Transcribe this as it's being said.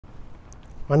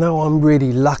I know I'm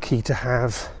really lucky to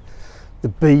have the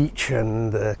beach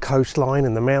and the coastline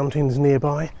and the mountains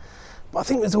nearby, but I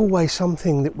think there's always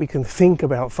something that we can think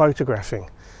about photographing.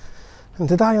 And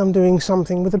today I'm doing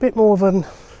something with a bit more of an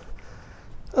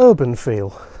urban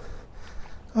feel.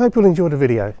 I hope you'll enjoy the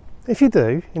video. If you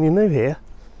do, and you're new here,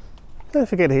 don't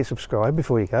forget to hit subscribe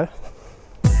before you go.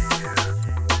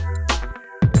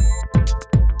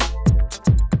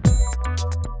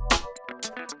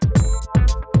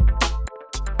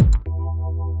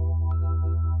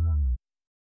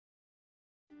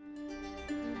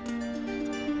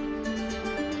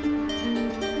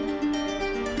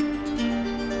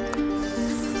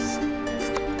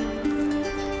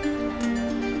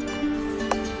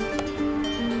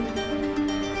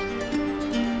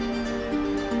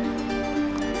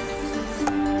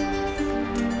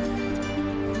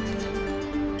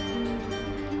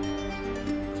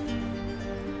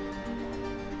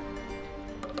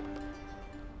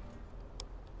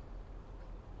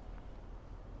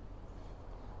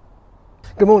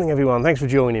 Good morning everyone, thanks for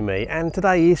joining me, and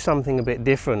today is something a bit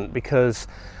different because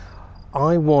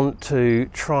I want to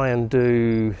try and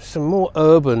do some more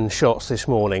urban shots this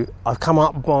morning. I've come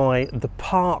up by the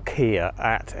park here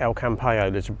at El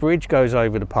Campello. There's a bridge goes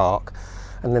over the park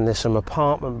and then there's some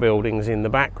apartment buildings in the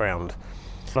background.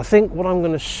 I think what I'm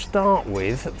going to start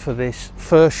with for this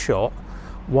first shot,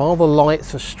 while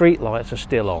the street lights are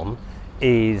still on,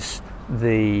 is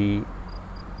the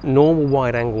normal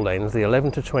wide angle lens, the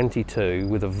 11-22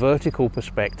 with a vertical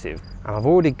perspective, and I've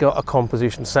already got a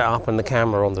composition set up and the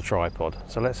camera on the tripod,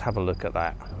 so let's have a look at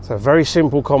that. So very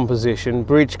simple composition.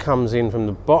 Bridge comes in from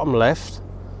the bottom left,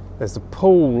 there's the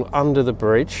pool under the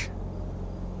bridge,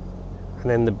 and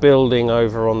then the building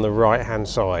over on the right hand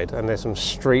side, and there's some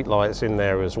street lights in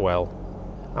there as well.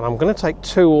 And I'm going to take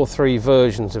 2 or 3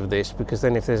 versions of this because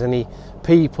then if there's any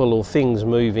people or things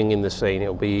moving in the scene,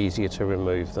 it'll be easier to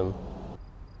remove them.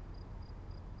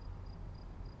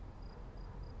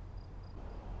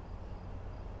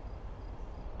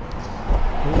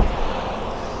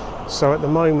 So at the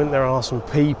moment there are some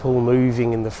people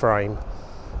moving in the frame,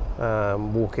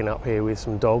 walking up here with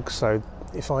some dogs, so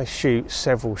if I shoot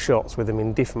several shots with them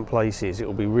in different places, it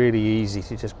will be really easy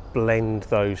to just blend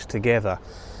those together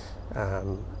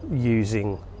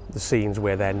using the scenes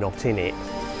where they're not in it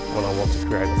when I want to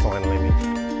create the final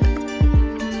image.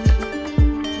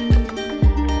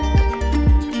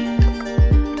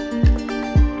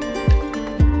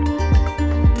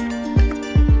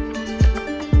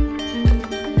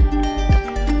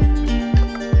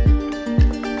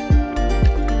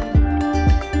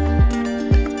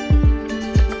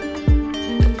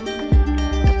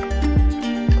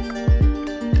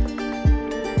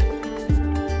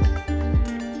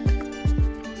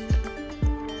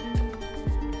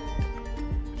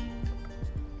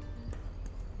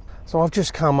 So I've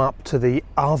just come up to the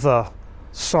other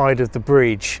side of the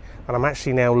bridge and I'm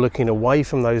actually now looking away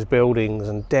from those buildings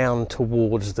and down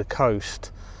towards the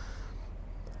coast.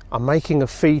 I'm making a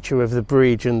feature of the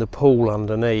bridge and the pool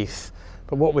underneath,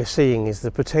 but what we're seeing is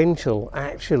the potential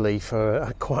actually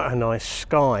for quite a nice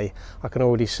sky. I can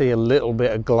already see a little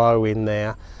bit of glow in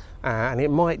there, and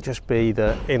it might just be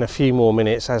that in a few more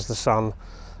minutes as the sun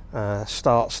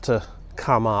starts to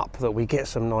come up that we get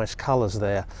some nice colours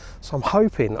there. So I'm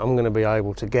hoping I'm going to be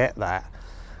able to get that.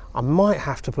 I might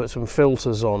have to put some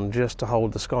filters on just to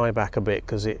hold the sky back a bit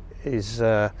because it is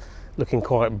looking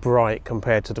quite bright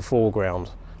compared to the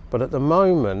foreground, but at the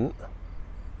moment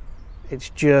it's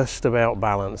just about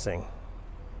balancing.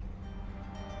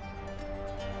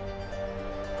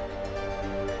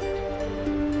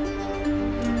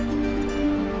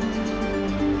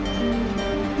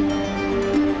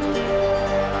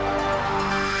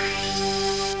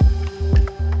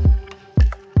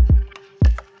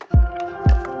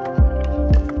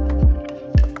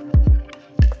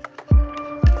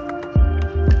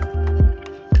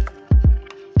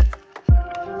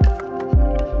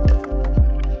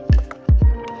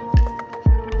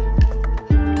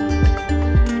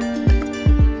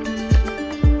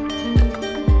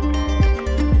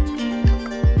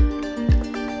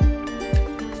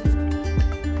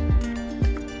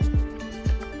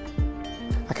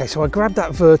 Okay, so I grabbed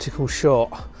that vertical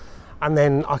shot and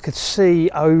then I could see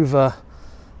over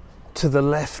to the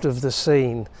left of the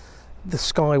scene the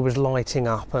sky was lighting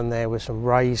up and there were some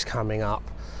rays coming up,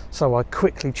 so I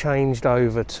quickly changed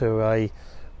over to a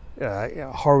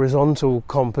horizontal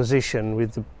composition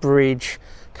with the bridge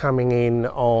coming in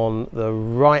on the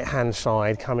right hand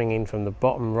side, coming in from the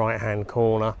bottom right hand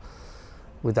corner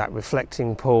with that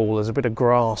reflecting pool. There's a bit of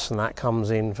grass and that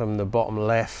comes in from the bottom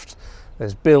left.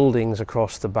 There's buildings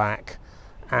across the back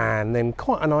and then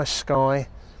quite a nice sky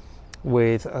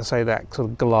with, I say, that sort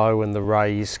of glow and the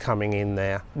rays coming in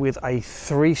there, with a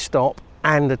 3-stop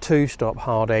and a 2-stop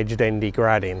hard-edged endy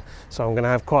gradding. So I'm going to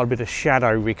have quite a bit of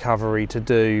shadow recovery to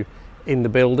do in the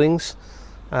buildings,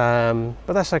 but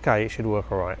that's okay, it should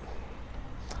work all right.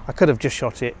 I could have just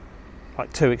shot it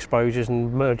like 2 exposures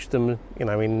and merged them, you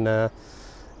know, in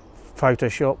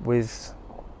Photoshop with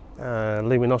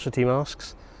luminosity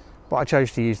masks, but I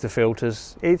chose to use the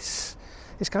filters. It's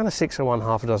kind of 6 of one,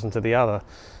 half a dozen to the other,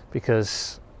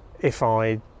 because if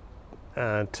I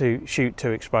shoot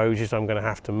 2 exposures, I'm going to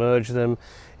have to merge them.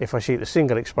 If I shoot the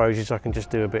single exposures, I can just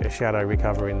do a bit of shadow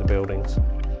recovery in the buildings.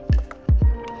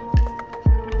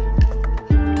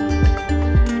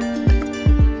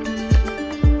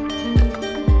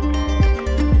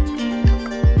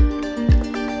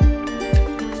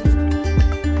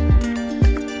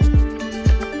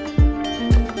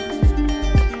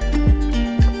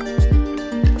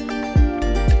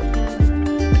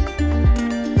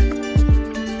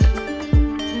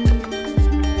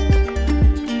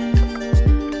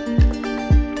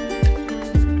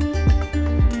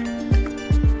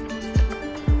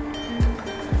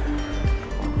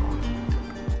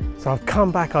 So I've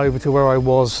come back over to where I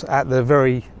was at the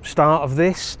very start of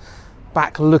this,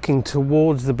 back looking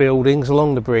towards the buildings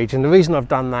along the bridge, and the reason I've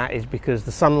done that is because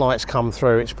the sunlight's come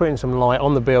through, it's putting some light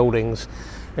on the buildings,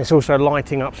 it's also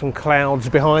lighting up some clouds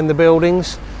behind the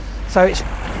buildings, so it's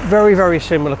very, very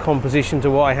similar composition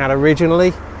to what I had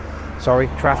originally. Sorry,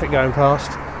 traffic going past.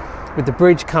 With the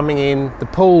bridge coming in, the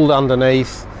pool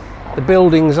underneath, the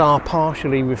buildings are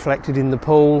partially reflected in the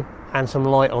pool, and some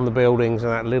light on the buildings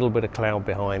and that little bit of cloud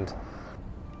behind.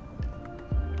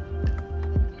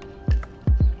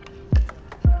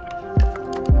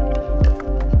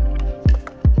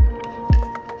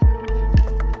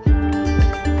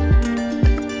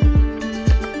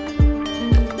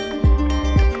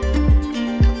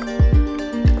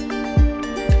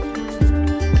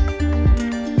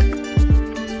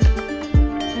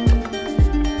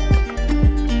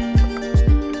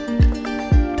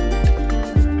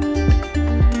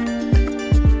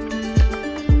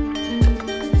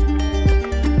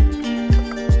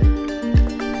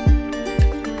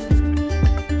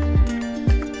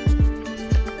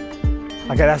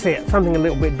 Okay, that's it. Something a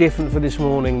little bit different for this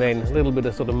morning then. A little bit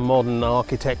of sort of modern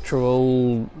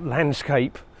architectural,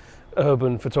 landscape,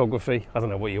 urban photography. I don't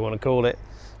know what you want to call it,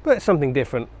 but it's something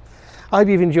different. I hope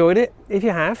you've enjoyed it. If you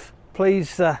have,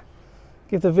 please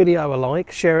give the video a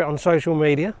like, share it on social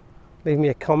media, leave me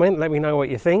a comment, let me know what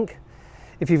you think.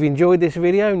 If you've enjoyed this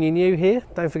video and you're new here,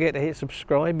 don't forget to hit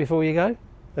subscribe before you go.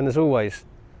 And as always,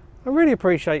 I really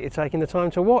appreciate you taking the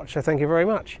time to watch, so thank you very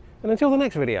much. And until the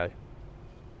next video.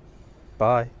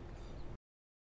 Bye.